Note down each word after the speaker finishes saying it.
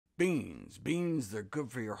beans. Beans, they're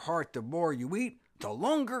good for your heart. The more you eat, the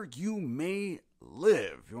longer you may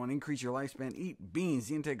live. If you want to increase your lifespan, eat beans.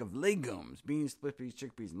 The intake of legumes, beans, split peas,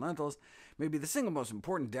 chickpeas, and lentils may be the single most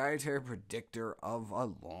important dietary predictor of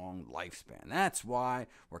a long lifespan. That's why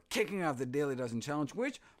we're kicking off the Daily Dozen Challenge,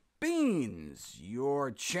 which beans.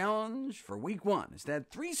 Your challenge for week 1 is to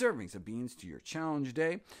add 3 servings of beans to your challenge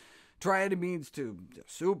day. Try adding beans to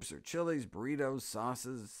soups or chilies, burritos,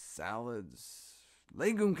 sauces, salads.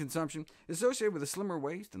 Legume consumption is associated with a slimmer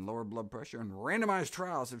waist and lower blood pressure, and randomized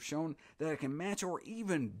trials have shown that it can match or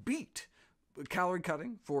even beat calorie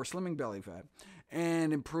cutting for slimming belly fat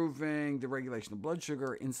and improving the regulation of blood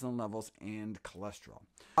sugar, insulin levels, and cholesterol.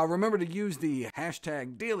 Remember to use the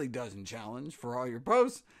hashtag Daily Dozen Challenge for all your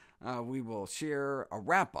posts. We will share a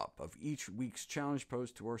wrap-up of each week's challenge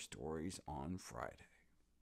post to our stories on Friday.